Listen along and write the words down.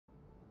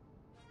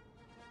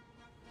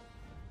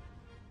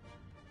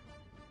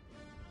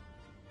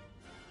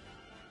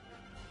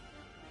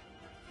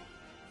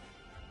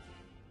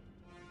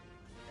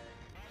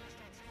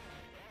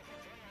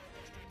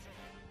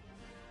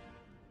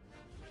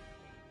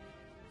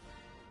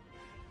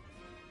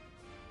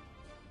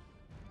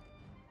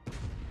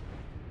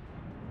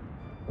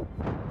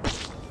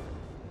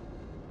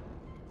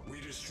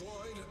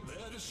destroyed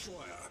their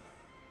destroyer.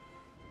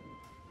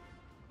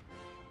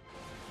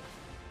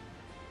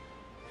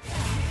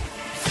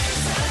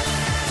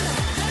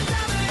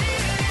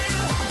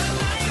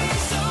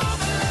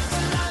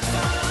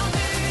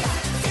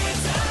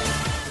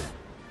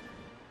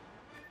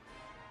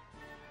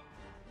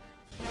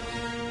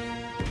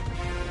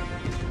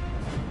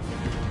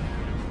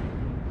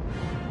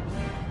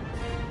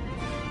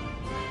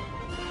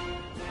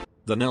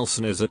 The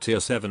Nelson is a tier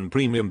 7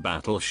 premium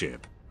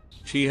battleship.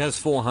 She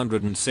has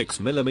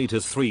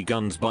 406mm 3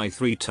 guns by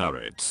 3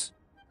 turrets.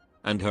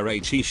 And her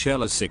HE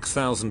shell is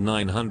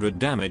 6900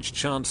 damage,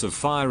 chance of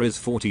fire is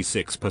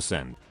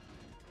 46%.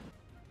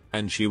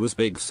 And she was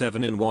Big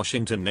 7 in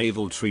Washington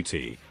Naval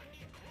Treaty.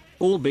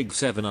 All Big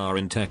 7 are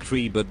in Tech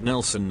Tree but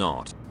Nelson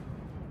not.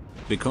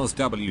 Because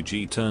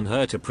WG turn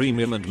her to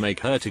premium and make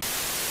her to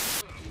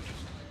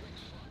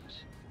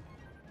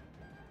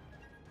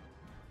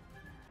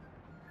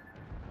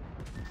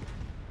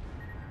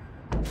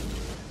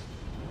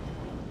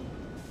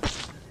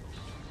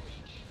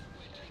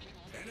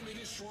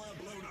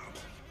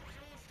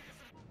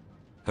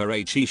her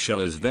HE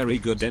shell is very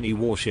good any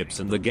warships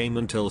in the game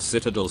until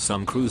Citadel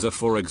Sun Cruiser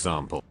for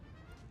example.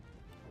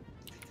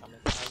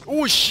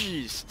 Oh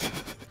shit!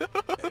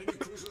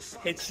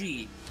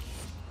 HE.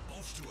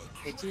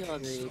 HE or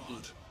the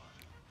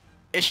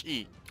AD?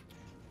 HE.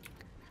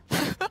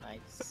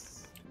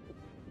 Nice.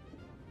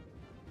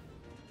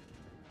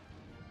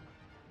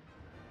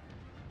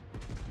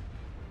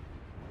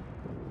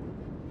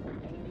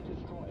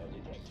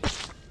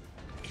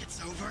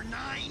 It's over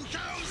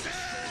 9,000!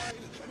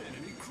 An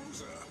enemy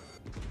cruiser.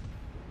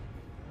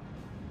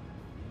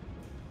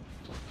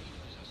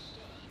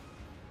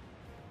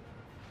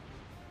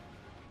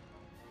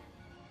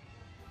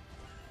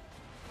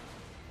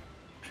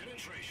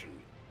 Penetration.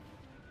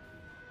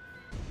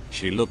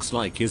 She looks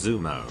like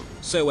Izumo,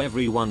 so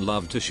everyone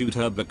loved to shoot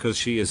her because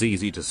she is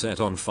easy to set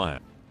on fire.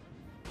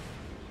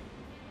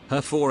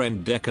 Her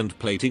fore-end deck and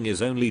plating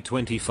is only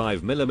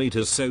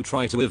 25mm, so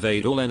try to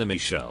evade all enemy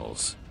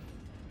shells.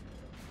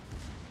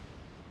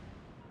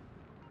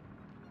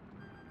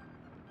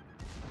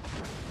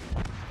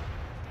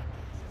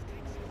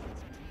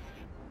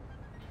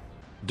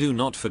 Do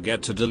not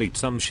forget to delete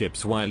some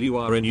ships while you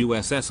are in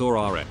USS or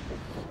RF.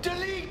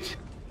 Delete!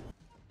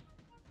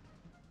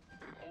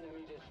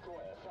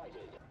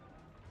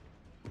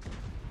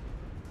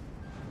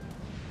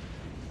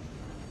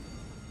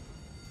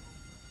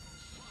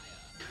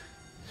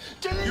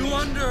 You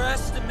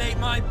underestimate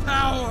my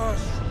power!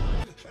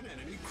 An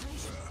enemy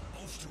cruiser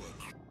off to a...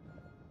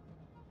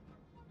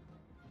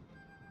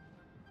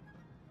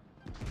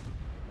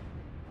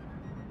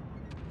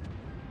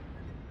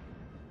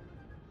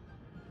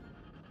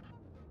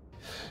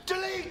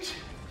 Delete!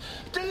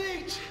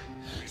 Delete!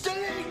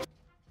 Delete!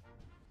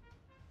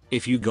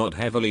 If you got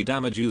heavily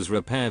damaged, use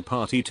repair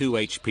party. 2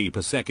 HP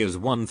per sec is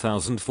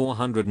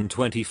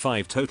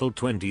 1425 total.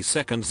 20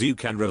 seconds you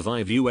can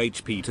revive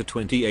UHP to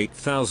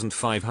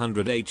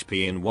 28,500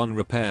 HP in one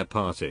repair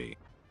party.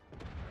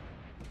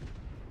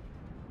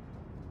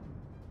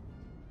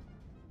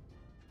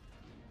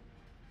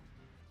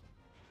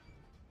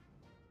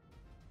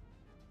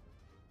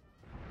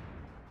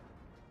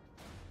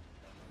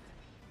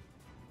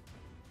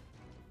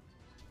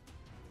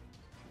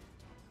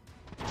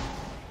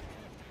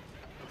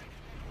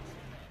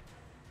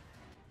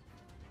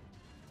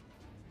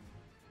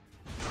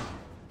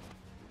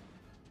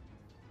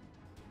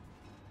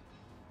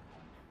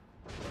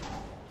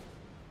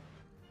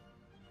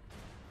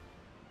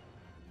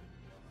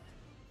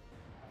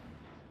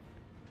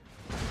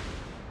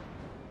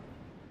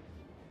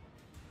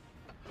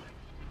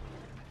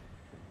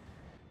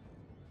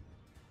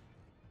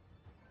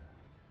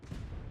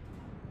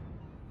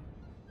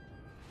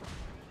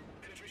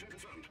 Penetration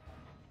confirmed.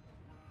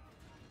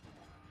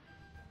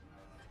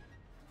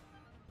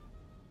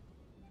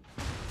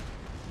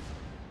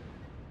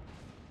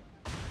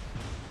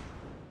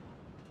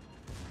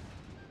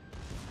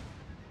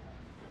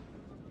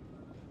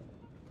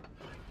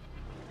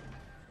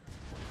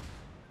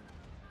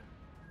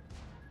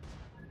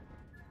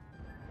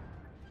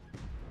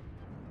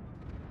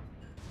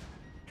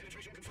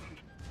 Penetration confirmed.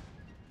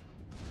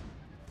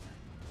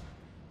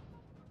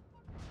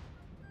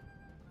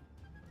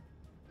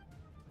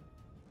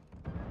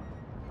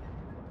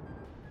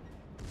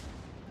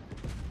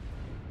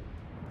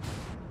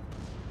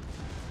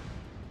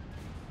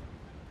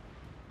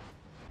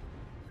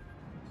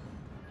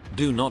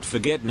 Do not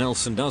forget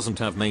Nelson doesn't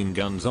have main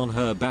guns on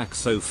her back,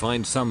 so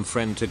find some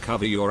friend to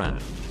cover your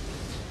ass.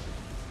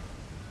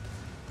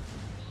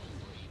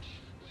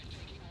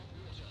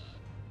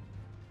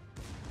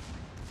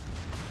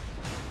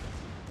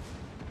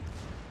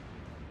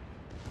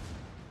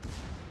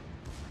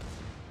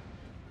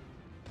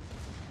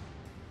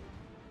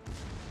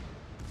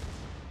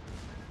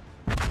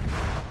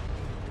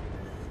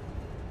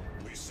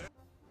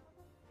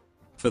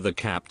 For the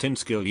captain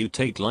skill you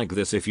take like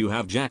this: if you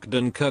have Jack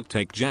Dunkirk,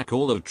 take Jack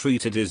all of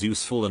treat, it is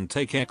useful, and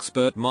take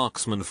expert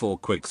marksman. For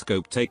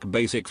quickscope take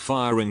basic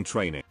firing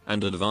training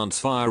and advanced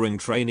firing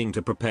training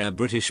to prepare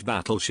British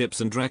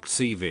battleships and wrecked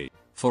CV.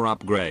 For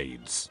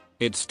upgrades,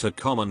 it's too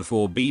common.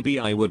 For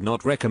BB I would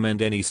not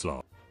recommend any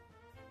slot.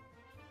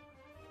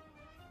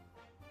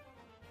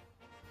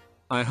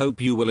 I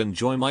hope you will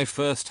enjoy my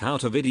first how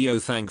to video.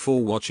 Thank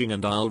for watching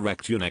and I'll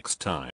wreck you next time.